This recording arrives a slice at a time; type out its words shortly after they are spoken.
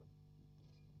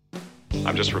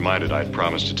I'm just reminded I'd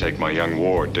promised to take my young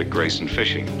ward, Dick Grayson,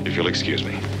 fishing, if you'll excuse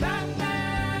me.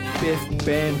 Biff,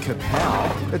 Bam,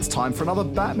 Kapow, it's time for another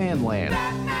BATMANLAND.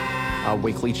 Our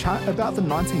weekly chat about the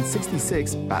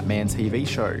 1966 Batman TV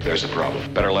show. There's a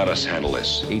problem. Better let us handle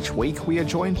this. Each week we are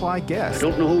joined by guests. I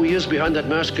don't know who he is behind that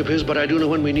mask of his, but I do know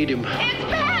when we need him. It's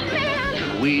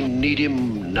Batman! We need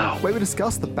him now. Where we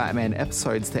discuss the Batman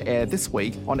episodes to air this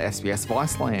week on SBS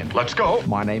Viceland. Let's go.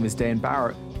 My name is Dan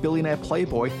Barrett, billionaire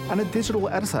playboy and a digital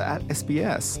editor at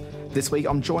SBS. This week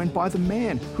I'm joined by the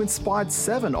man who inspired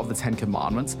 7 of the 10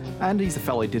 Commandments, and he's a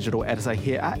fellow digital editor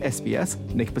here at SBS,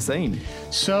 Nick Bassine.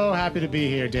 So happy to be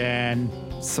here, Dan.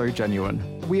 So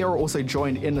genuine. We are also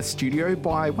joined in the studio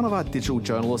by one of our digital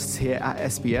journalists here at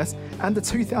SBS and the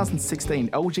 2016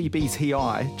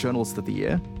 LGBTI Journalist of the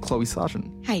Year, Chloe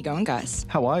Sargeant. How you going, guys?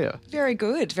 How are you? Very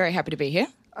good. Very happy to be here.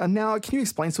 Now, can you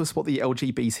explain to us what the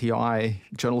LGBTI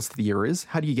Journalist of the Year is?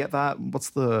 How do you get that? What's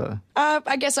the...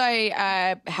 I guess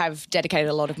I have dedicated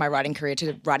a lot of my writing career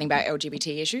to writing about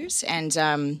LGBT issues. And,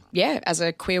 as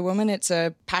a queer woman, it's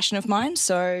a passion of mine.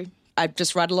 So I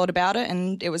just write a lot about it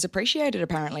and it was appreciated,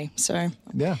 apparently. So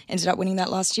yeah, ended up winning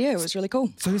that last year. It was really cool.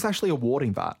 So who's actually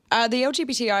awarding that? The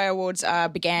LGBTI Awards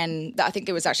began, I think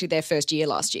it was actually their first year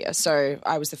last year. So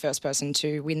I was the first person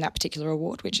to win that particular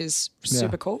award, which is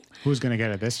super cool. Who's going to get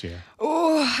it this year?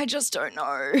 Oh, I just don't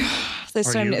know. There's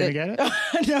Are so you many. going to get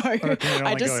it? No. Or can it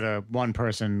only go to one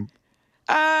person?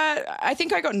 I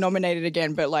think I got nominated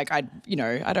again, but I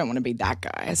don't want to be that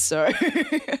guy. So,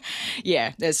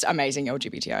 yeah, there's amazing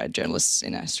LGBTI journalists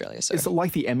in Australia. So. Is it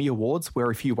like the Emmy Awards,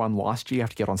 where if you won last year, you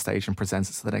have to get on stage and present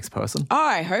it to the next person? Oh,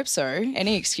 I hope so.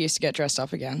 Any excuse to get dressed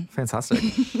up again. Fantastic.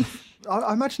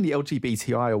 I imagine the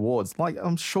LGBTI Awards,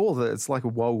 I'm sure that it's like a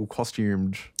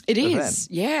well-costumed It event. is,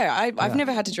 yeah. I've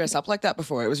never had to dress up like that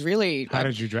before. It was really... How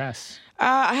did you dress?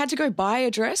 I had to go buy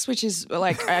a dress, which is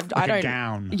I don't... a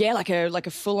gown. Yeah, like a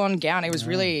full-on gown. It was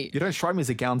really... You don't strike me as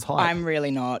a gown type. I'm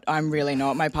really not.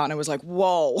 My partner was like,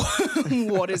 whoa,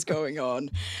 what is going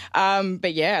on?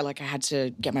 But yeah, I had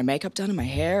to get my makeup done and my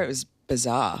hair. It was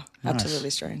bizarre. Nice. Absolutely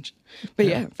strange. But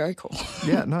yeah, very cool.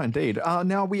 Yeah, no, indeed.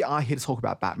 Now we are here to talk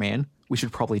about Batman. We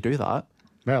should probably do that.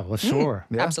 Well, sure.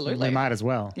 Yeah. Absolutely. We might as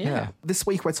well. Yeah. This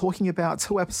week we're talking about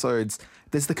 2 episodes.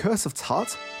 There's The Curse of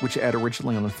Tut, which aired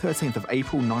originally on the 13th of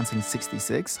April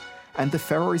 1966, and The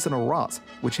Pharohs in a Rut,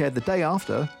 which aired the day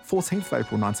after, 14th of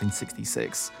April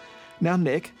 1966. Now,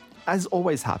 Nick, as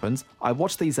always happens, I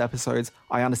watch these episodes,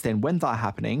 I understand when they're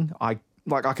happening, I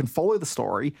can follow the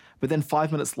story, but then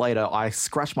 5 minutes later, I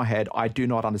scratch my head, I do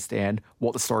not understand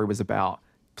what the story was about.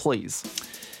 Please.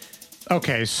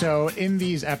 Okay, so in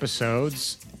these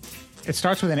episodes, it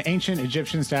starts with an ancient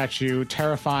Egyptian statue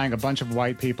terrifying a bunch of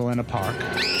white people in a park.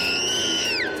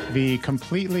 The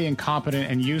completely incompetent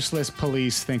and useless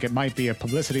police think it might be a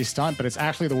publicity stunt, but it's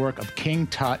actually the work of King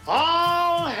Tut.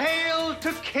 All hail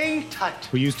to King Tut!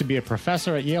 Who used to be a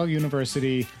professor at Yale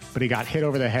University, but he got hit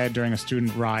over the head during a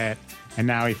student riot, and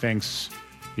now he thinks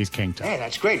he's King Tut. Hey,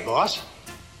 that's great, boss.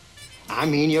 I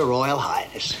mean, your Royal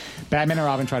Highness. Batman and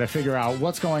Robin try to figure out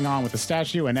what's going on with the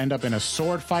statue and end up in a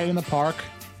sword fight in the park.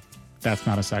 That's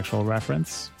not a sexual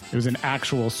reference. It was an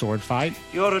actual sword fight.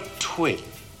 You're a twit.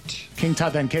 King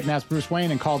Tut then kidnaps Bruce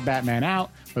Wayne and calls Batman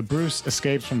out, but Bruce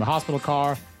escapes from the hospital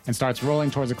car and starts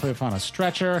rolling towards a cliff on a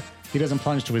stretcher. He doesn't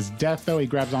plunge to his death, though. He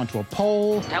grabs onto a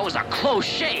pole. That was a close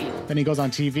shave. Then he goes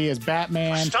on TV as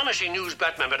Batman Astonishing news,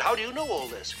 Batman, but how do you know all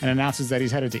this? and announces that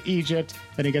he's headed to Egypt.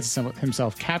 Then he gets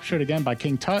himself captured again by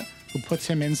King Tut, who puts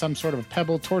him in some sort of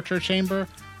pebble torture chamber.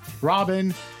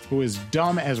 Robin, who is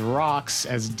dumb as rocks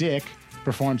as Dick,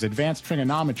 performs advanced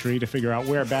trigonometry to figure out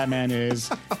where Batman is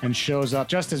and shows up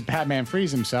just as Batman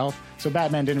frees himself. So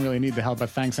Batman didn't really need the help,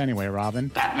 but thanks anyway, Robin.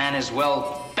 Batman is,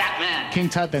 well, Batman. King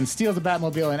Tut then steals the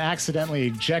Batmobile and accidentally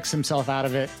ejects himself out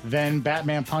of it. Then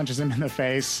Batman punches him in the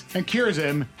face and cures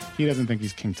him. He doesn't think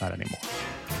he's King Tut anymore.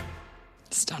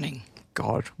 Stunning.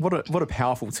 God, what a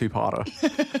powerful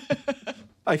 2-parter.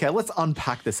 Okay, let's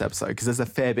unpack this episode because there's a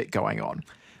fair bit going on.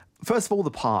 First of all,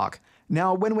 the park.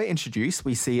 Now, when we're introduced,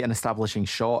 we see an establishing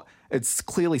shot. It's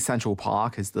clearly Central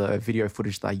Park as the video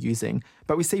footage they're using,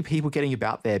 but we see people getting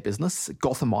about their business,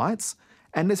 Gothamites,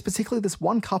 and there's particularly this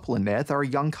one couple in there. They're a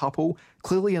young couple,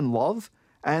 clearly in love,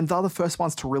 and they're the first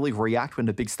ones to really react when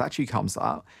the big statue comes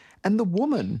up. And the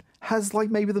woman has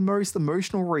maybe the most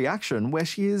emotional reaction where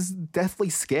she is deathly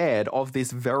scared of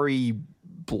this very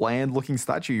bland-looking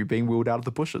statue being wheeled out of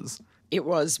the bushes. It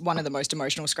was one of the most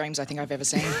emotional screams I think I've ever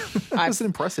seen. That's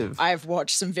impressive. I've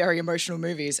watched some very emotional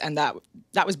movies, and that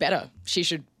was better. She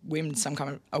should win some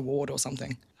kind of award or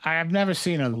something. I've never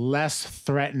seen a less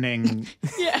threatening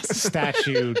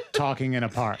statue talking in a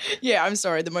park. Yeah, I'm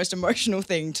sorry. The most emotional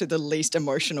thing to the least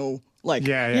emotional,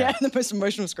 the most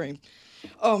emotional scream.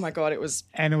 Oh my God, it was.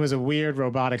 And it was a weird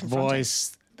robotic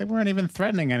voice. They weren't even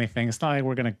threatening anything. It's not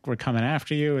like we're coming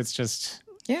after you. It's just.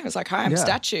 Yeah, it was like, hi, I'm a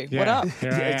statue. Yeah, what up?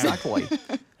 Exactly.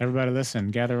 Everybody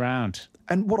listen, gather around.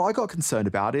 And what I got concerned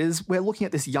about is we're looking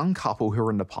at this young couple who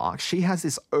are in the park. She has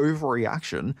this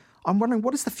overreaction. I'm wondering,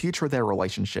 what is the future of their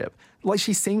relationship? Like,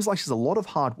 she seems like she's a lot of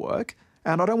hard work,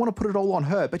 and I don't want to put it all on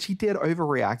her, but she did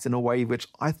overreact in a way which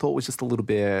I thought was just a little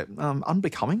bit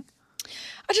unbecoming.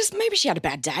 Maybe she had a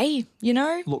bad day, you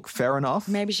know? Look, fair enough.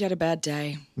 Maybe she had a bad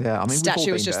day. Yeah, I mean,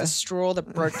 statue was just the straw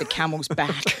that broke the camel's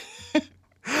back.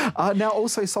 Now,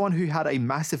 also someone who had a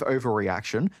massive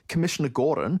overreaction, Commissioner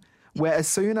Gordon, where as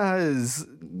soon as,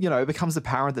 it becomes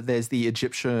apparent that there's the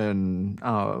Egyptian,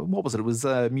 what was it? It was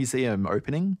a museum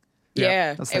opening.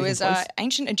 Yeah, it was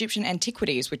ancient Egyptian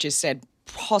antiquities, which is said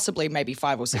possibly maybe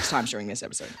 5 or 6 times during this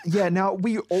episode. Yeah, now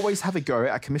we always have a go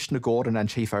at Commissioner Gordon and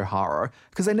Chief O'Hara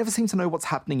because they never seem to know what's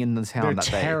happening in the town. They're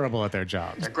terrible at their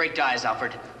jobs. They're great guys,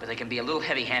 Alfred, but they can be a little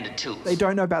heavy-handed too. They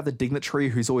don't know about the dignitary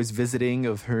who's always visiting,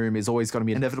 of whom is always going to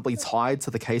be inevitably tied to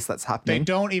the case that's happening. They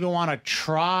don't even want to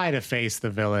try to face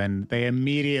the villain. They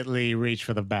immediately reach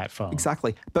for the bat phone.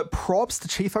 Exactly. But props to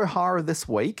Chief O'Hara this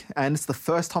week, and it's the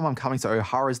first time I'm coming to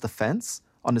O'Hara's defense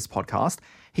on this podcast.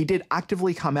 He did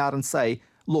actively come out and say,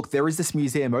 look, there is this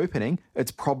museum opening.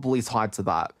 It's probably tied to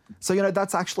that. So,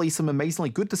 that's actually some amazingly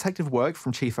good detective work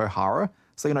from Chief O'Hara.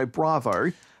 So,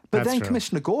 bravo. But then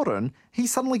Commissioner Gordon, he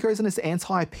suddenly goes in his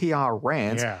anti-PR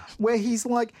rant where he's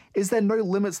like, is there no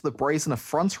limit to the brazen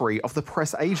effrontery of the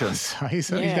press agent? He's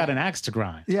got an axe to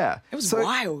grind. Yeah. It was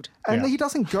wild. And he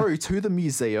doesn't go to the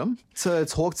museum to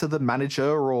talk to the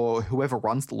manager or whoever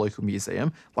runs the local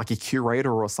museum, like a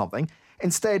curator or something.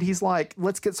 Instead, he's like,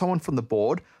 let's get someone from the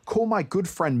board, call my good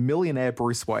friend millionaire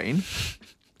Bruce Wayne.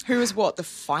 Who is what, the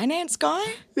finance guy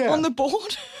on the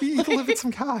board? He delivered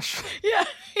some cash. Yeah,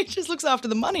 he just looks after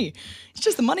the money. He's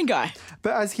just the money guy.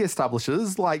 But as he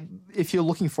establishes, like, if you're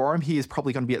looking for him, he is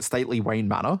probably going to be at stately Wayne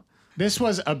Manor. This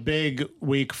was a big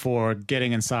week for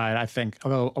getting inside, I think,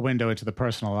 a window into the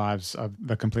personal lives of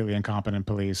the completely incompetent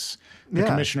police. The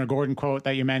Commissioner Gordon quote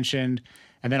that you mentioned.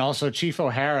 And then also Chief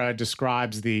O'Hara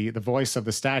describes the voice of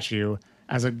the statue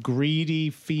as a greedy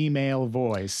female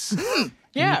voice.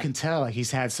 Yeah. And you can tell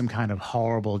he's had some kind of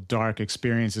horrible, dark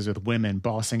experiences with women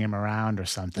bossing him around or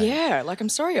something. Yeah, like, I'm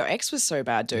sorry your ex was so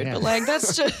bad, dude. Yeah. But, like,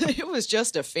 it was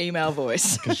just a female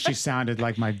voice. Because she sounded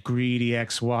like my greedy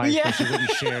ex-wife, but she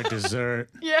wouldn't share dessert.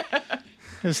 Yeah. It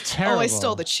was terrible. Always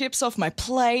stole the chips off my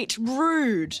plate.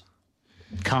 Rude.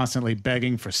 Constantly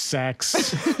begging for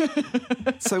sex.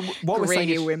 So what we're saying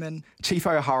is women. Chief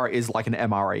O'Hara is like an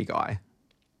MRA guy.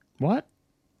 What?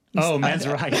 Oh, men's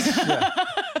rights. Yeah.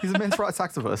 He's a men's rights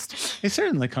activist. It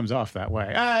certainly comes off that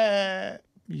way.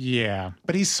 Yeah.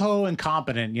 But he's so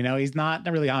incompetent, He's not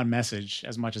really on message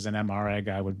as much as an MRA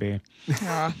guy would be.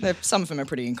 Some of them are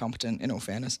pretty incompetent, in all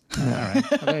fairness. All right.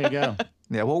 Well, there you go.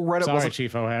 Yeah, well, Reddit wasn't...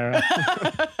 Chief O'Hara.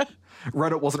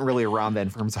 Reddit wasn't really around then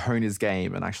for him to hone his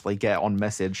game and actually get on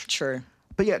message. True.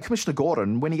 But yeah, Commissioner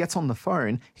Gordon, when he gets on the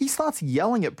phone, he starts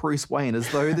yelling at Bruce Wayne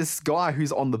as though this guy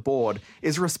who's on the board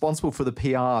is responsible for the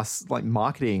PR,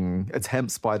 marketing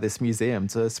attempts by this museum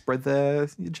to spread their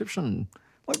Egyptian.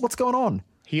 Like, what's going on?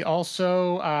 He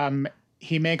also,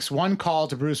 he makes one call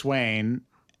to Bruce Wayne,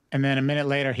 and then a minute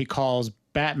later he calls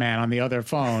Batman on the other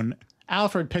phone.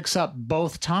 Alfred picks up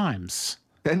both times.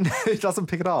 And he doesn't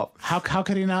pick it up. How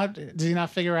could he not? Does he not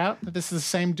figure out that this is the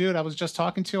same dude I was just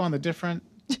talking to on the different...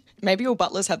 Maybe all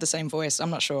butlers have the same voice.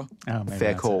 I'm not sure. Oh, maybe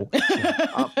fair call.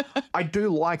 I do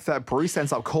like that Bruce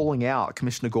ends up calling out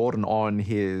Commissioner Gordon on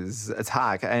his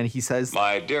attack, and he says,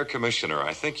 My dear Commissioner,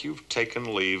 I think you've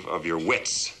taken leave of your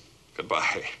wits.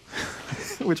 Goodbye.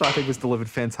 Which I think was delivered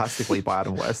fantastically by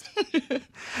Adam West.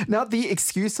 Now, the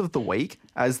excuse of the week,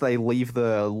 as they leave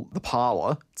the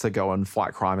parlor to go and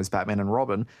fight crime as Batman and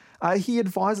Robin, he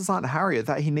advises Aunt Harriet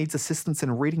that he needs assistance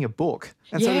in reading a book.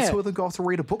 And so the two of them go off to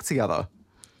read a book together.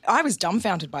 I was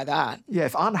dumbfounded by that. Yeah,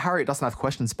 if Aunt Harriet doesn't have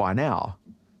questions by now,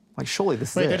 like, surely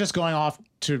this is it. They're just going off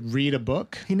to read a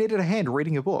book? He needed a hand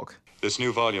reading a book. This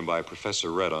new volume by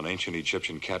Professor Red on ancient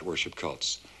Egyptian cat worship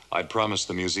cults. I'd promised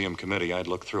the museum committee I'd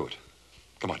look through it.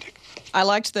 Come on, Dick. I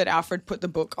liked that Alfred put the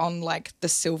book on, like, the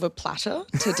silver platter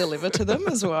to deliver to them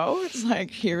as well. It's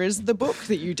like, here is the book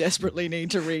that you desperately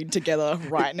need to read together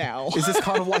right now. Is this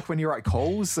kind of like when you're at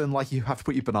Coles and, like, you have to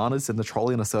put your bananas in the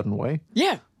trolley in a certain way?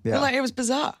 Yeah. Like, it was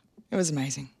bizarre. It was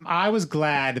amazing. I was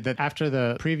glad that after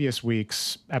the previous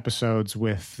week's episodes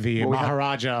with the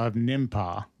Maharaja of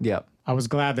Nimpa, I was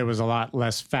glad there was a lot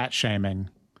less fat shaming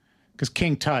because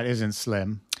King Tut isn't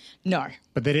slim, No.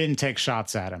 but they didn't take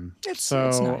shots at him. It's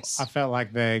nice. I felt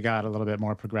like they got a little bit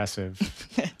more progressive.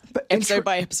 But Episode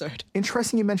by episode.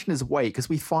 interesting you mentioned his weight because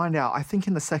we find out, I think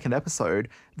in the second episode,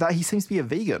 that he seems to be a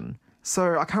vegan.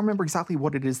 So I can't remember exactly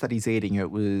what it is that he's eating.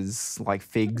 It was like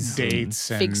figs. Dates.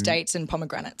 Figs, dates, and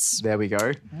pomegranates. There we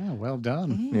go. Oh, well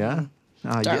done. Yeah.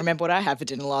 Don't remember what I had for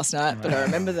dinner last night, but I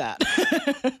remember that.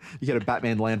 You get a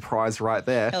Batmanland prize right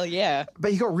there. Hell yeah.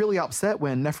 But he got really upset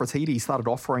when Nefertiti started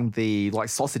offering the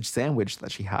sausage sandwich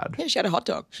that she had. Yeah, she had a hot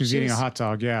dog. She's eating a hot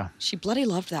dog, yeah. She bloody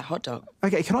loved that hot dog.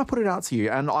 Okay, can I put it out to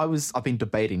you? And I've been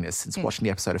debating this since watching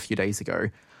the episode a few days ago.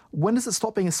 When does it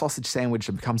stop being a sausage sandwich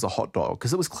and becomes a hot dog?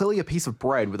 Because it was clearly a piece of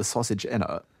bread with a sausage in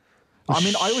it. I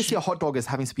mean, I always see a hot dog as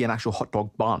having to be an actual hot dog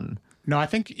bun. No, I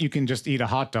think you can just eat a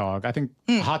hot dog. I think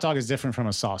a hot dog is different from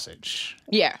a sausage.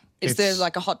 Yeah. Is there It's-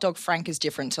 like a hot dog frank is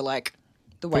different to like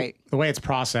the way... The way it's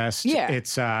processed, Yeah.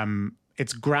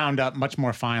 it's ground up much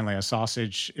more finely. A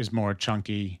sausage is more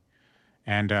chunky,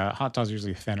 and hot dogs are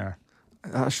usually thinner.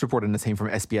 I should have brought in a team from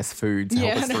SBS Food to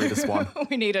help us through this one.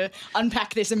 We need to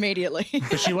unpack this immediately.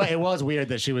 But it was weird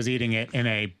that she was eating it in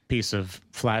a piece of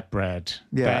flatbread.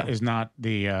 Yeah. That is not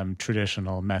the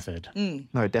traditional method.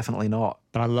 No, definitely not.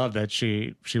 But I love that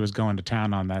she was going to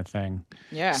town on that thing.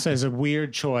 Yeah. So it's a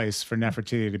weird choice for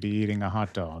Nefertiti to be eating a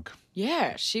hot dog.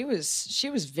 Yeah, she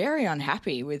was very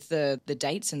unhappy with the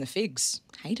dates and the figs.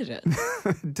 Hated it.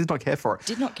 Did not care for it.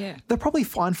 Did not care. They're probably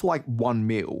fine for like one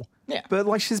meal. Yeah. But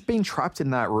like she's been trapped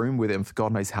in that room with him for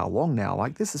God knows how long now.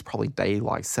 Like this is probably day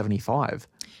like 75.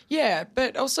 Yeah,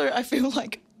 but also I feel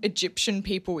like Egyptian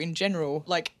people in general,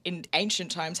 like in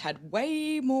ancient times, had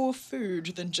way more food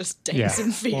than just dates and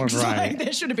more figs. variety. Like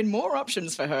there should have been more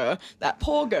options for her. That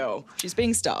poor girl. She's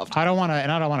being starved. I don't want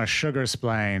to sugar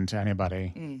splain to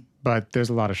anybody, but there's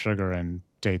a lot of sugar in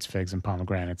dates, figs, and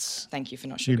pomegranates. Thank you for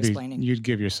not sugar explaining. You'd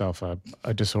give yourself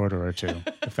a disorder or two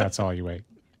if that's all you ate.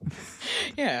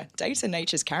 Yeah, dates are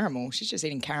nature's caramel. She's just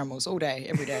eating caramels all day,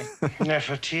 every day.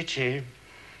 Nefertiti,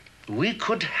 we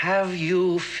could have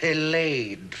you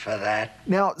filleted for that.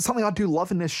 Now, something I do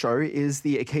love in this show is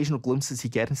the occasional glimpses you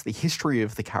get into the history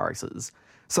of the characters.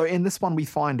 So in this one, we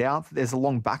find out that there's a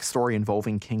long backstory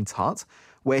involving King Tut,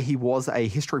 where he was a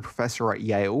history professor at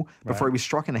Yale before he was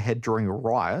struck in the head during a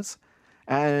riot.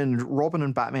 And Robin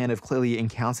and Batman have clearly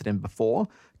encountered him before,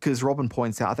 because Robin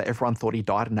points out that everyone thought he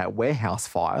died in that warehouse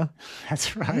fire.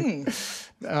 That's right.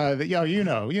 You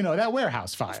know that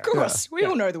warehouse fire. Of course, we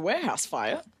all know the warehouse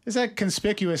fire. Is that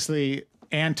conspicuously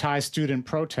anti-student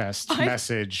protest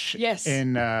message Yes.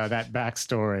 in that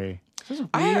backstory? This is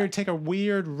weird. Take a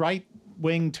weird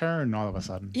right-wing turn all of a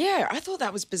sudden. Yeah, I thought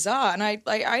that was bizarre, and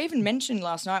I even mentioned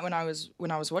last night when I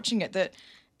was watching it that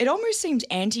it almost seemed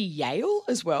anti-Yale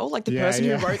as well, like the person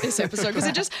who wrote this episode,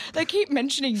 because they keep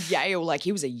mentioning Yale like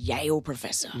he was a Yale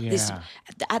professor. Yeah.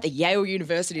 At the Yale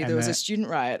University, there was a student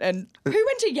riot, and who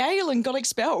went to Yale and got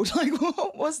expelled? Like,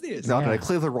 what was this? I don't know,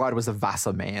 clearly the writer was a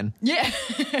Vassar man. Yeah.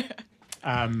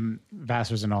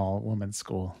 Vassar's an all-women's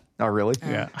school. Oh, really?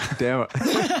 Yeah. Damn it.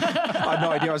 I had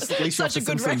no idea. I was least Such off a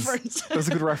The good Simpsons. reference. That was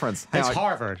a good reference. It's Hang on.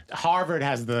 Harvard. Harvard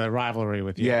has the rivalry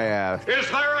with Yale. Yeah. Is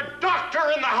there a doctor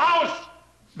in the house?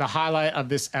 The highlight of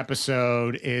this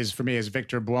episode is, for me, is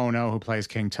Victor Buono, who plays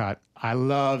King Tut. I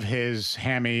love his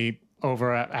hammy,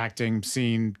 overacting,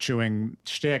 scene-chewing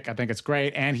shtick. I think it's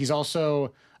great. And he's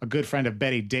also a good friend of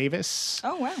Betty Davis.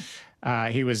 Oh, wow.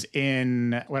 He was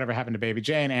in Whatever Happened to Baby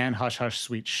Jane and Hush Hush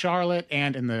Sweet Charlotte,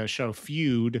 and in the show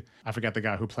Feud. I forget the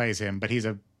guy who plays him, but he's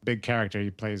a big character. He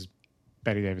plays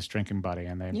Betty Davis' drinking buddy,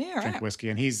 and they drink right. whiskey.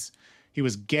 And he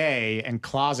was gay and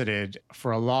closeted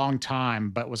for a long time,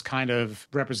 but was kind of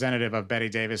representative of Betty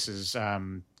Davis's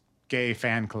gay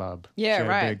fan club. Yeah, she had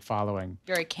right. a big following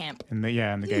Very camp. in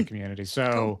the gay community.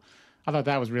 So I thought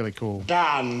that was really cool.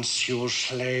 Dance, you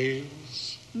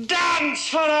slaves. Dance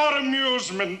for our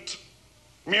amusement.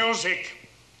 Music.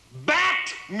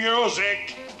 Bat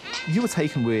music. You were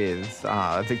taken with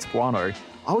Victor Buono.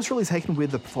 I was really taken with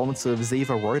the performance of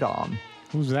Ziva Rodan.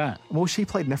 Who's that? Well, she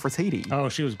played Nefertiti. Oh,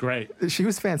 she was great. She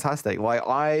was fantastic. Like,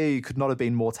 I could not have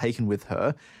been more taken with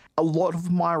her. A lot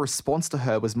of my response to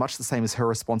her was much the same as her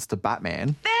response to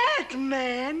Batman.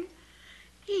 Batman?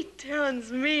 He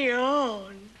turns me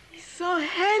on. He's so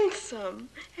handsome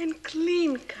and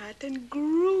clean-cut and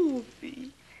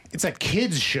groovy. It's a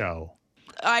kid's show.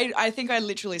 I think I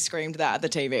literally screamed that at the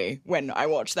TV when I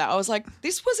watched that. I was like,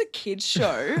 this was a kid's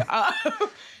show.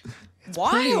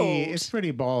 Wild. It's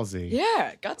pretty ballsy.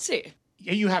 Yeah, gutsy.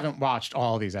 You haven't watched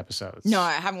all these episodes. No,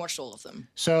 I haven't watched all of them.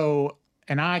 So,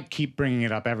 and I keep bringing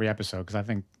it up every episode because I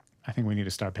think I think we need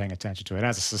to start paying attention to it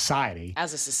as a society.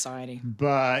 As a society.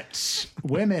 But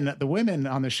the women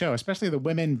on the show, especially the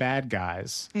women bad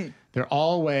guys, they're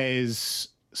always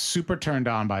super turned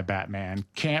on by Batman,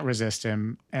 can't resist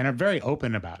him, and are very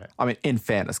open about it. I mean, in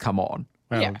fairness, come on.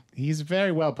 Well, he's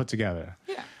very well put together.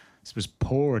 Yeah. This was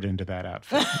poured into that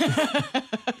outfit.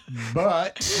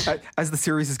 But as the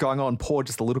series is going on, pour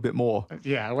just a little bit more.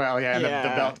 Yeah, well,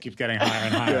 the belt keeps getting higher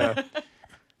and higher.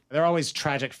 They're always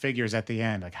tragic figures at the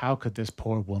end. Like, how could this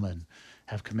poor woman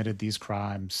have committed these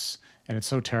crimes? And it's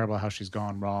so terrible how she's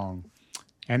gone wrong.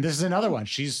 And this is another one.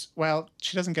 She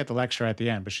doesn't get the lecture at the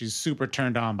end, but she's super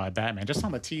turned on by Batman just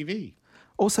on the TV.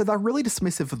 Also, they're really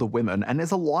dismissive of the women, and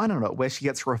there's a line on it where she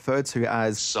gets referred to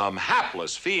as some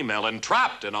hapless female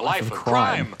entrapped in a life of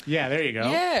crime. Yeah, there you go.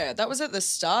 Yeah, that was at the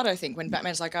start, I think, when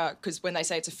Batman's like, because when they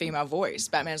say it's a female voice,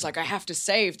 Batman's like, I have to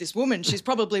save this woman. She's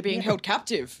probably being held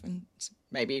captive. And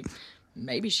maybe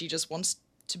she just wants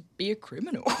to be a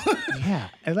criminal. Yeah.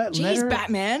 And Jeez,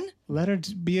 Batman. Let her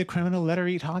be a criminal. Let her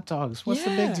eat hot dogs. What's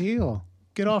the big deal?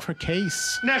 Get off her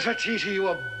case. Nefertiti, you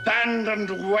abandoned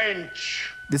wench.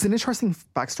 There's an interesting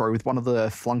backstory with one of the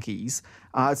flunkies.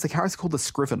 It's a character called the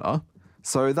Scrivener.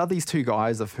 So they're these two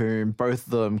guys of whom both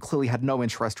of them clearly had no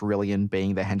interest really in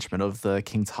being the henchmen of the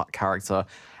King Tut character,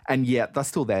 and yet they're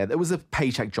still there. It was a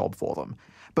paycheck job for them.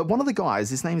 But one of the guys,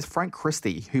 his name is Frank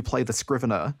Christie, who played the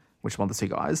Scrivener, which one of the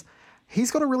two guys,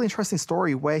 he's got a really interesting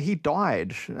story where he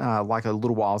died like a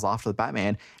little whiles after the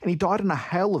Batman, and he died in a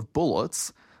hail of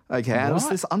bullets. Okay, and it was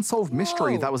this unsolved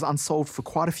mystery that was unsolved for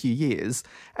quite a few years.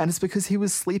 And it's because he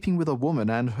was sleeping with a woman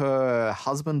and her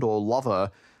husband or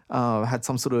lover had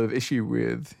some sort of issue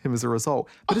with him as a result.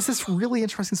 But it's this really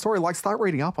interesting story. Like, start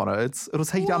reading up on it. It'll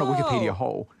take you down a Wikipedia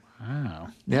hole. Wow.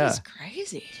 Yeah. That's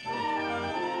crazy.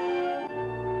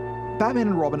 Batman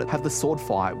and Robin have the sword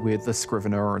fight with the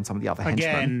Scrivener and some of the other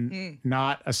henchmen. Again,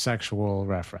 not a sexual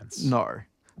reference. No.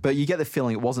 But you get the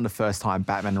feeling it wasn't the first time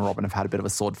Batman and Robin have had a bit of a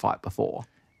sword fight before.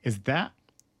 Is that...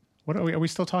 What are we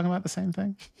still talking about the same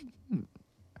thing? Look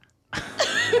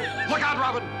out,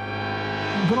 Robin!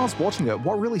 When I was watching it,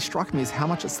 what really struck me is how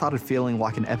much it started feeling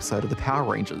like an episode of the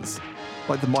Power Rangers.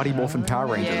 Like the Mighty Morphin Power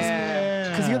Rangers.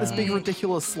 Because you got this big,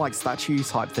 ridiculous, like, statue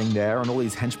type thing there, and all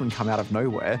these henchmen come out of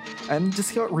nowhere, and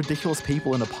just got ridiculous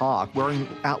people in a park wearing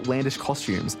outlandish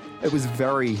costumes. It was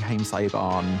very Haim Saber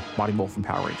on Mighty Morphin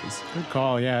Power Rangers. Good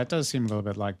call. Yeah, it does seem a little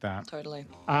bit like that. Totally.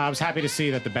 I was happy to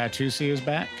see that the Batusi was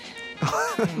back.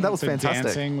 That was the fantastic.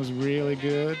 Dancing was really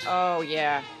good. Oh,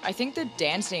 yeah. I think the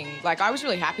dancing, I was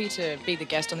really happy to be the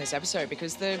guest on this episode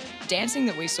because the dancing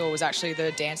that we saw was actually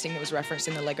the dancing that was referenced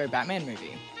in the Lego Batman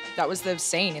movie. That was the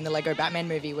scene in the Lego Batman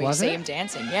movie where you see him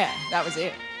dancing. Yeah, that was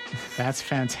it. That's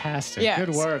fantastic. Yeah,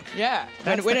 Good work. Yeah.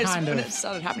 When it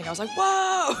started happening, I was like,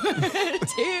 whoa,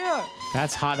 it's here.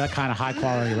 That's hot. That kind of high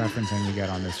quality referencing you get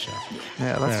on this show.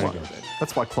 Yeah,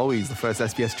 that's why Chloe's the first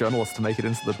SBS journalist to make it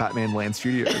into the BATMANLAND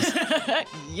studios.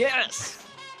 Yes.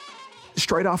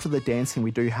 Straight after the dancing,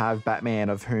 we do have Batman,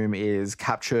 of whom is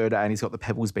captured, and he's got the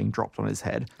pebbles being dropped on his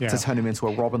head to turn him into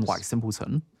a Robin-like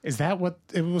simpleton. Is that what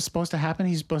it was supposed to happen?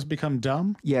 He's supposed to become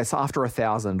dumb? Yes, after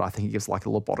 1,000, I think he gives like a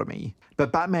lobotomy.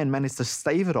 But Batman managed to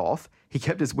stave it off. He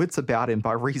kept his wits about him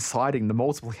by reciting the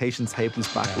multiplication tables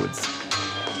backwards.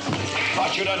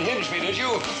 Thought you'd unhinge me, did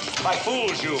you? I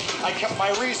fooled you. I kept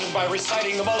my reason by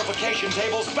reciting the multiplication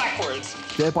tables backwards.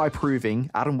 Thereby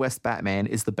proving Adam West Batman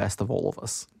is the best of all of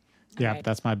us. Yeah, Right.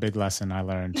 that's my big lesson I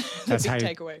learned. That's big how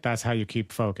takeaway. That's how you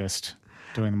keep focused,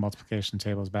 doing the multiplication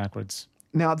tables backwards.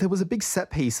 Now, there was a big set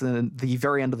piece in the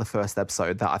very end of the first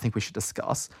episode that I think we should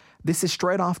discuss. This is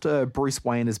straight after Bruce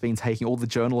Wayne has been taking all the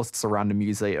journalists around the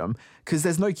museum, because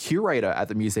there's no curator at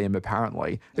the museum,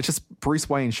 apparently. It's just Bruce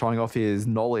Wayne showing off his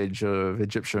knowledge of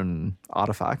Egyptian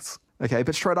artifacts. Okay,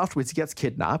 but straight afterwards, he gets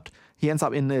kidnapped. He ends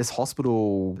up in this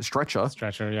hospital stretcher.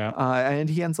 Yeah. And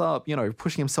he ends up,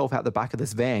 pushing himself out the back of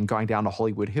this van going down to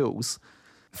Hollywood Hills.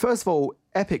 First of all,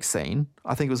 epic scene.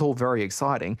 I think it was all very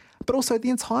exciting. But also, the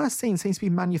entire scene seems to be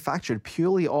manufactured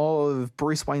purely of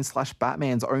Bruce Wayne /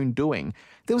 Batman's own doing.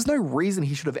 There was no reason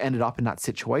he should have ended up in that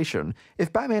situation.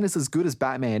 If Batman is as good as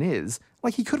Batman is,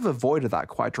 he could have avoided that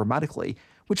quite dramatically,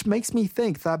 which makes me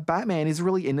think that Batman is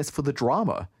really in this for the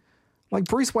drama.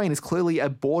 Bruce Wayne is clearly a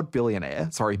bored millionaire,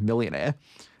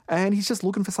 and he's just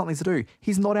looking for something to do.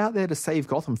 He's not out there to save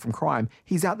Gotham from crime.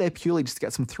 He's out there purely just to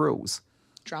get some thrills.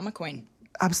 Drama queen.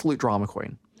 Absolute drama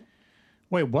queen.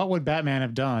 Wait, what would Batman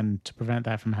have done to prevent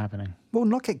that from happening? Well,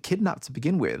 not get kidnapped to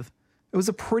begin with. It was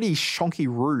a pretty shonky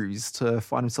ruse to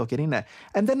find himself getting there.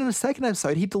 And then in the second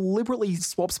episode, he deliberately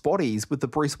swaps bodies with the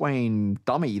Bruce Wayne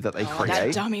dummy that they create.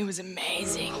 That dummy was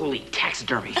amazing. Holy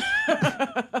taxidermy.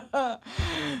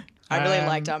 I really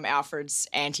liked Alfred's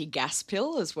anti-gas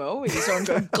pill as well. Where you saw him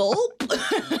go gulp.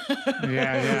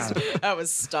 Yeah. That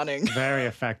was stunning. Very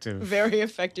effective. Very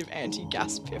effective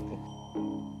anti-gas pill.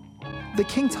 The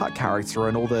King Tut character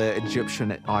and all the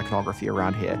Egyptian iconography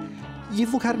around here, you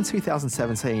look at it in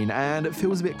 2017 and it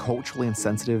feels a bit culturally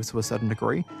insensitive to a certain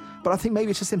degree. But I think maybe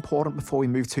it's just important before we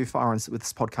move too far with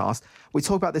this podcast, we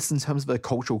talk about this in terms of a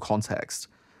cultural context.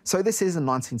 So this is in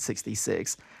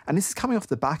 1966, and this is coming off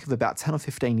the back of about 10 or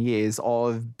 15 years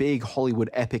of big Hollywood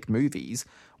epic movies,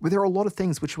 where there are a lot of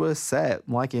things which were set,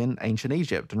 like in ancient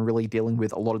Egypt, and really dealing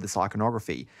with a lot of this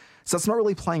iconography. So it's not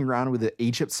really playing around with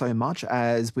Egypt so much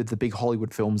as with the big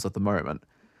Hollywood films of the moment.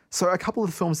 So a couple of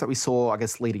the films that we saw, I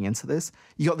guess, leading into this,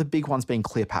 you got the big ones being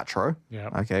Cleopatra. Yeah.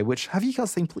 Okay, which, have you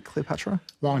guys seen Cleopatra?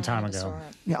 Long time ago.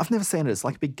 Yeah, I've never seen it. It's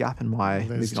like a big gap in my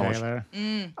Liz movie knowledge.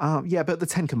 Taylor. Yeah, but the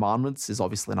Ten Commandments is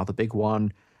obviously another big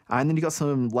one. And then you got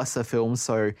some lesser films.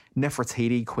 So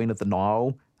Nefertiti, Queen of the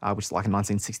Nile, which is like a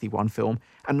 1961 film.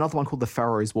 And another one called The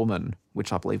Pharaoh's Woman,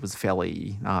 which I believe was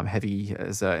fairly heavy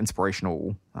as an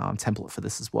inspirational template for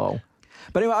this as well.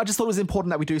 But anyway, I just thought it was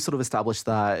important that we do sort of establish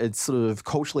that it's sort of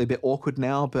culturally a bit awkward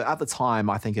now. But at the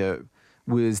time, I think it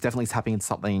was definitely tapping into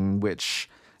something which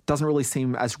doesn't really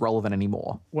seem as relevant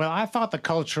anymore. Well, I thought the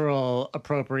cultural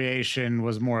appropriation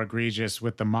was more egregious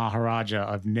with the Maharaja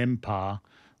of Nimpa,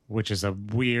 which is a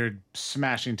weird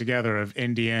smashing together of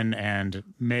Indian and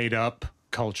made-up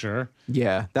culture.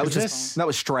 Yeah, that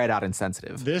was straight out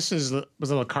insensitive. This was a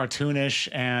little cartoonish,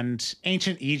 and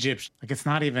ancient Egypt, like, it's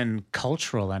not even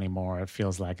cultural anymore. It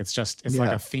feels like it's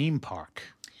like a theme park.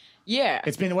 Yeah.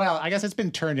 I guess it's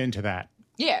been turned into that.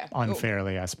 Yeah.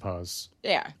 Unfairly, I suppose.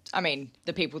 Yeah. I mean,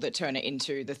 the people that turn it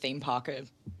into the theme park are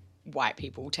white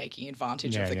people taking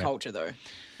advantage of the culture, though.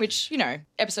 Which,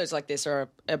 episodes like this are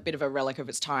a bit of a relic of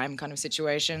its time kind of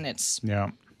situation. It's,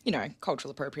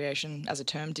 cultural appropriation as a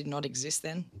term did not exist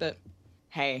then. But,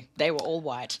 hey, they were all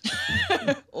white.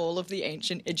 All of the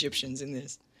ancient Egyptians in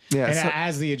this. Yeah, and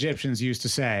as the Egyptians used to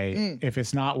say, if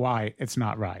it's not white, it's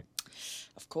not right.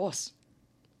 Of course.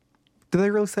 Did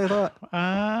they really say that?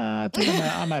 I think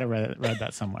I might have read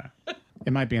that somewhere.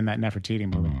 It might be in that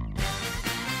Nefertiti movie.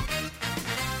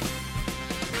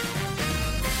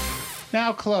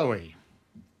 Now, Chloe.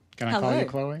 Can I call you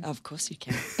Chloe? Of course you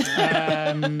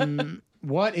can.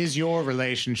 What is your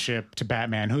relationship to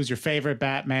Batman? Who's your favorite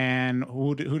Batman?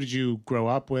 Who did you grow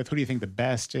up with? Who do you think the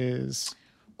best is?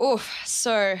 Oh,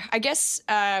 so I guess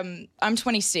I'm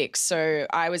 26, so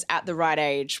I was at the right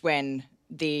age when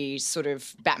the sort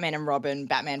of Batman and Robin,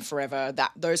 Batman Forever,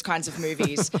 those kinds of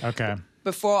movies. Okay.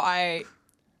 Before I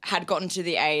had gotten to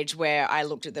the age where I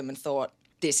looked at them and thought,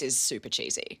 this is super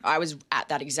cheesy. I was at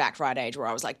that exact right age where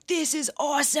I was like, this is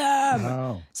awesome.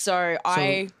 Oh. So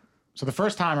the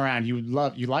first time around, you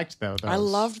liked those. I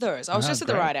loved those. I was just at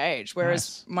the right age.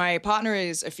 Whereas nice. My partner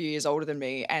is a few years older than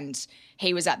me, and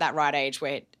he was at that right age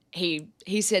where he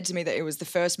said to me that it was the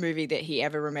first movie that he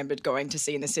ever remembered going to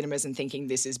see in the cinemas and thinking,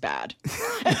 this is bad.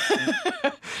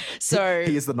 So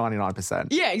he is the 99%.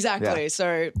 Yeah, exactly. Yeah.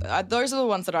 So those are the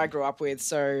ones that I grew up with.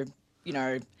 So,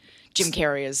 Jim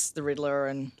Carrey is the Riddler.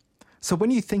 And so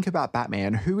when you think about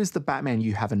Batman, who is the Batman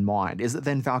you have in mind? Is it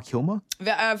then Val Kilmer?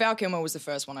 Val Kilmer was the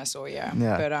first one I saw, yeah.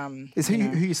 But is who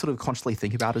you sort of consciously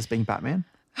think about as being Batman?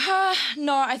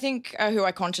 No, I think who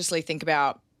I consciously think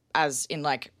about as in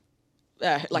like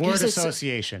word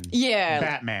association. Yeah,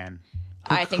 Batman.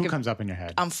 Who comes up in your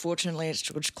head? Unfortunately, it's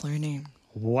George Clooney.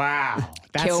 Wow,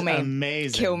 that's Kill me.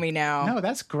 Amazing. Kill me now. No,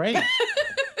 that's great.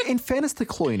 In fairness to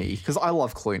Clooney, because I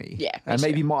love Clooney. Yeah, and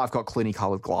maybe I've got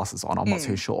Clooney-coloured glasses on. I'm not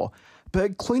too sure.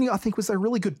 But Clooney, I think, was a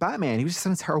really good Batman. He was just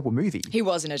in a terrible movie. He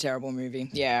was in a terrible movie,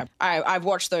 yeah. I've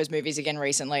watched those movies again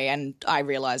recently, and I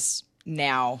realise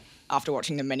now, after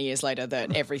watching them many years later,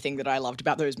 that everything that I loved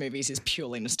about those movies is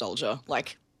purely nostalgia.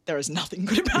 Like, there is nothing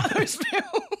good about those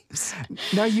films.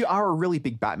 Now, you are a really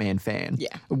big Batman fan.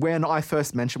 Yeah. When I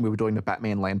first mentioned we were doing the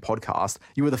BATMANLAND podcast,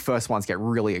 you were the first ones to get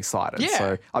really excited. Yeah.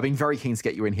 So I've been very keen to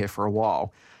get you in here for a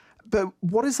while. But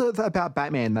what is it about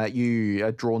Batman that you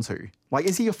are drawn to? Like,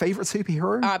 is he your favorite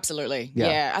superhero? Absolutely.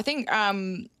 Yeah. I think, I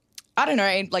don't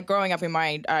know, like growing up in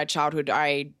my childhood,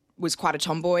 I was quite a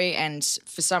tomboy, and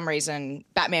for some reason,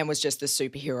 Batman was just the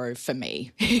superhero for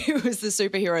me. He was the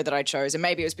superhero that I chose, and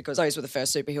maybe it was because those were the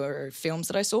first superhero films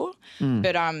that I saw.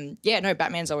 But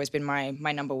Batman's always been my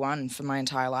number one for my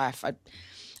entire life.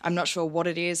 I'm not sure what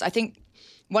it is. I think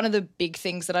one of the big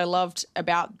things that I loved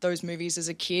about those movies as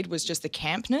a kid was just the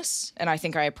campness, and I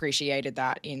think I appreciated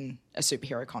that in a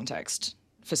superhero context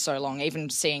for so long. Even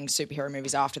seeing superhero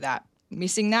movies after that,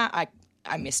 missing that,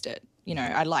 I missed it.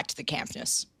 I liked the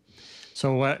campness.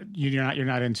 So what? You're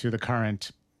not into the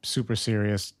current super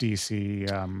serious DC.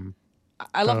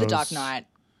 I love the goes. Dark Knight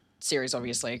series,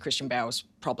 obviously. Christian Bale's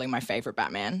probably my favorite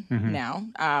Batman Mm-hmm. now.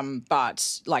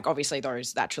 But like obviously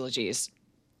that trilogy is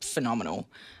phenomenal.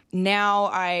 Now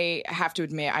I have to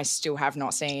admit I still have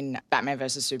not seen Batman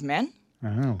versus Superman.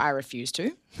 Oh. I refuse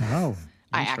to. Oh.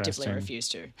 I actively interesting. refuse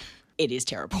to. It is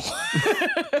terrible.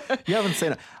 You haven't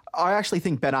seen it. I actually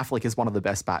think Ben Affleck is one of the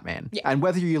best Batman. Yeah. And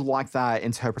whether you like that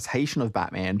interpretation of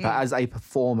Batman, but as a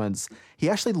performance, he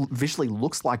actually visually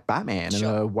looks like Batman in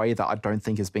a way that I don't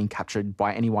think has been captured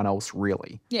by anyone else,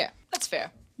 really. Yeah, that's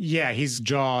fair. Yeah, his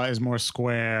jaw is more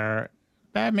square.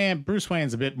 Batman, Bruce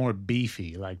Wayne's a bit more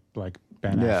beefy, like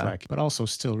Ben Affleck, but also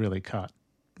still really cut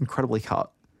Incredibly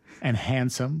cut. and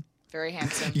handsome. Very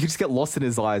handsome. You just get lost in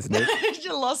his eyes, Nick.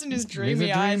 You're lost in his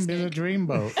dreamy eyes. He's a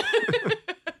dreamboat.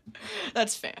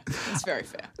 That's fair. That's very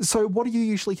fair. So what do you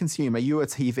usually consume? Are you a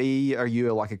TV? Are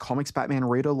you like a comics Batman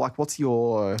reader? Like what's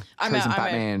your chosen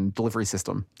Batman delivery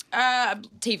system?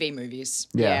 TV movies.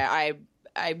 Yeah.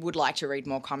 I would like to read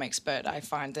more comics, but I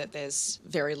find that there's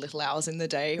very little hours in the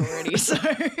day already. So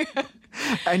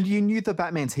And you knew the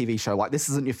Batman TV show. Like this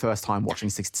isn't your first time watching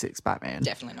 66 Batman.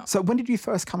 Definitely not. So when did you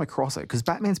first come across it? Because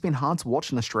Batman's been hard to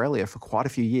watch in Australia for quite a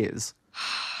few years.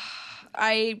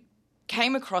 I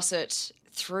came across it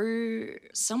through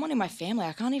someone in my family.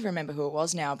 I can't even remember who it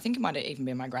was now. I think it might have even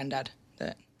been my granddad.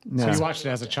 So you watched it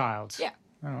as a child? Yeah.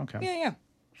 Oh, okay. Yeah. Are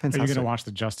Fantastic. you going to watch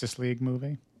the Justice League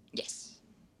movie? Yes.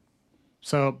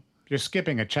 So you're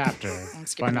skipping a chapter by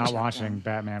skipping a not chapter. watching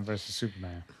Batman versus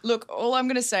Superman. Look, all I'm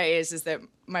going to say is that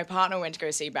my partner went to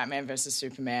go see Batman versus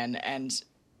Superman, and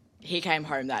he came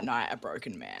home that night a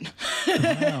broken man.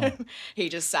 Wow. He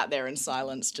just sat there in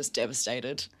silence, just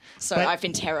devastated. So But- I've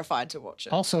been terrified to watch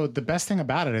it. Also, the best thing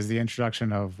about it is the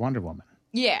introduction of Wonder Woman.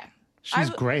 Yeah.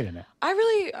 She's great in it.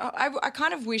 I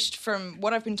kind of wished, from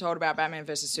what I've been told about Batman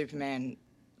versus Superman,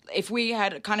 if we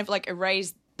had kind of like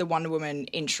erased the Wonder Woman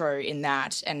intro in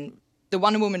that, and the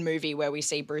Wonder Woman movie where we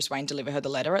see Bruce Wayne deliver her the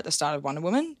letter at the start of Wonder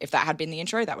Woman, if that had been the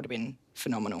intro, that would have been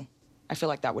phenomenal. I feel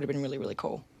like that would have been really, really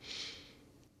cool.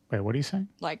 Wait, what are you saying?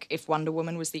 Like if Wonder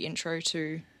Woman was the intro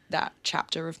to that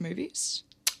chapter of movies.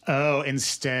 Oh,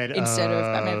 instead of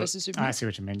Batman versus Superman. I see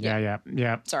what you mean.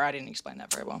 Yeah. Sorry, I didn't explain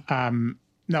that very well.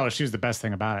 No, she was the best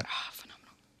thing about it. Phenomenal.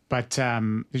 But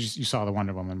you saw the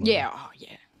Wonder Woman movie. Yeah,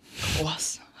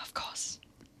 of course.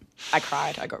 I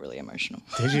cried. I got really emotional.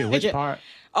 Did you? Which part?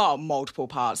 Oh, multiple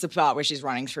parts. The part where she's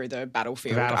running through the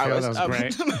battlefield. That was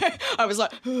great. I was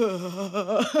like,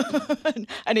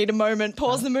 I need a moment.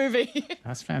 Pause the movie.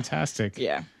 That's fantastic.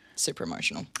 Yeah, super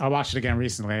emotional. I watched it again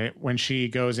recently when she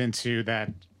goes into that.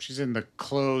 She's in the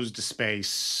closed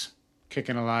space,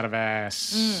 kicking a lot of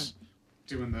ass,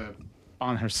 doing the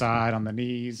on her side, on the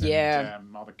knees,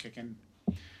 and all the kicking.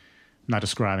 I'm not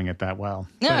describing it that well,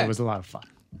 but it was a lot of fun.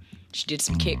 She did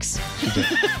some kicks.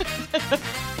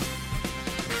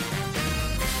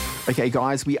 Okay,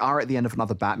 guys, we are at the end of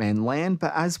another Batman Land,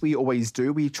 but as we always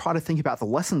do, we try to think about the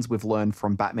lessons we've learned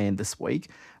from Batman this week.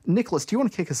 Nicholas, do you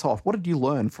want to kick us off? What did you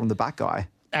learn from the Bat Guy?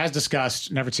 As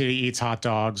discussed, Nefertiti eats hot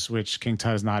dogs, which King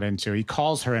Tut is not into. He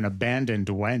calls her an abandoned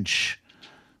wench,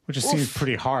 which just seems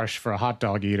pretty harsh for a hot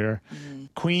dog eater.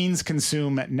 Queens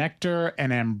consume nectar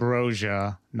and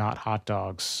ambrosia, not hot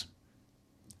dogs.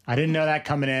 I didn't know that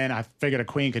coming in. I figured a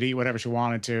queen could eat whatever she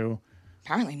wanted to.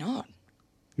 Apparently not.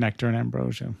 Nectar and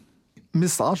ambrosia.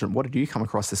 Ms. Sargeant, what did you come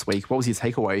across this week? What was your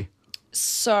takeaway?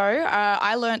 So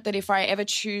I learnt that if I ever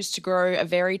choose to grow a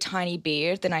very tiny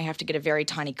beard, then I have to get a very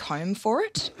tiny comb for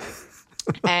it.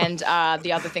 And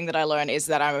the other thing that I learned is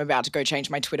that I'm about to go change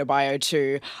my Twitter bio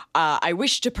to I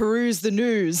wish to peruse the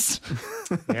news.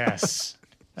 Yes.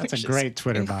 That's a great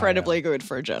Twitter bio. Incredibly good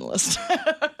for a journalist.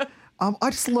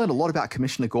 I just learned a lot about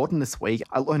Commissioner Gordon this week.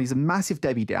 I learned he's a massive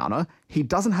Debbie Downer. He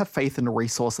doesn't have faith in the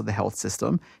resource of the health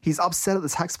system. He's upset at the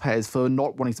taxpayers for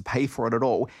not wanting to pay for it at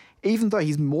all, even though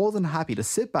he's more than happy to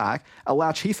sit back,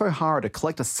 allow Chief O'Hara to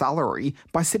collect a salary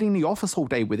by sitting in the office all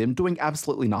day with him doing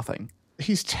absolutely nothing.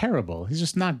 He's terrible. He's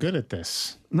just not good at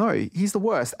this. No, he's the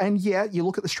worst. And yeah, you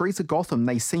look at the streets of Gotham,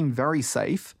 they seem very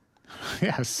safe.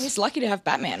 Yes. He's lucky to have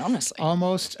Batman, honestly.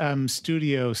 Almost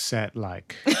studio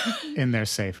set-like in their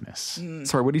safeness.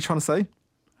 Sorry, what are you trying to say?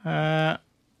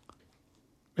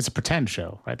 It's a pretend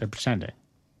show, right? They're pretending.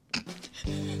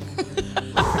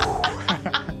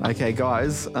 Okay,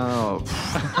 guys,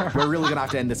 we're really going to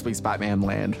have to end this week's Batman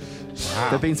Land. There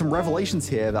have been some revelations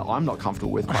here that I'm not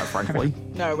comfortable with, quite frankly.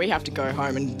 No, we have to go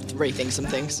home and rethink some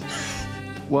things.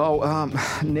 Well,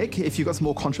 Nick, if you've got some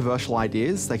more controversial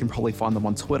ideas, they can probably find them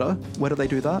on Twitter. Where do they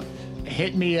do that?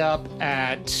 Hit me up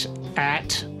at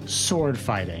sword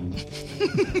fighting.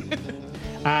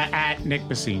 At Nick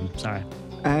Bassine, sorry.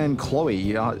 And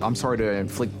Chloe, I'm sorry to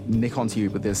inflict Nick onto you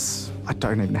with this. I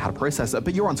don't even know how to process it,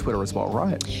 but you're on Twitter as well,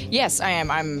 right? Yes, I am.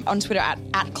 I'm on Twitter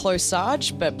at Chloe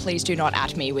Sarge, but please do not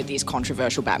at me with these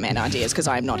controversial Batman ideas because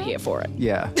I am not here for it.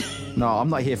 Yeah. No, I'm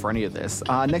not here for any of this.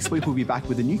 Next week we'll be back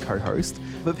with a new co-host,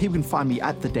 but people can find me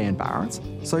at the Dan Barrett,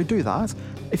 so do that.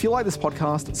 If you like this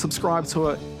podcast, subscribe to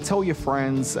it, tell your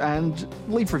friends, and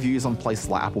leave reviews on places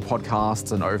like Apple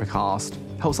Podcasts and Overcast.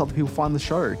 Helps other people find the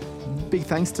show. Big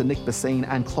thanks to Nick Bassine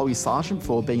and Chloe Sargeant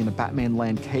for being in the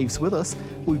BATMANLAND caves with us.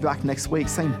 We'll be back next week,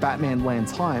 same BATMANLAND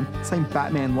time, same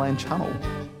BATMANLAND channel.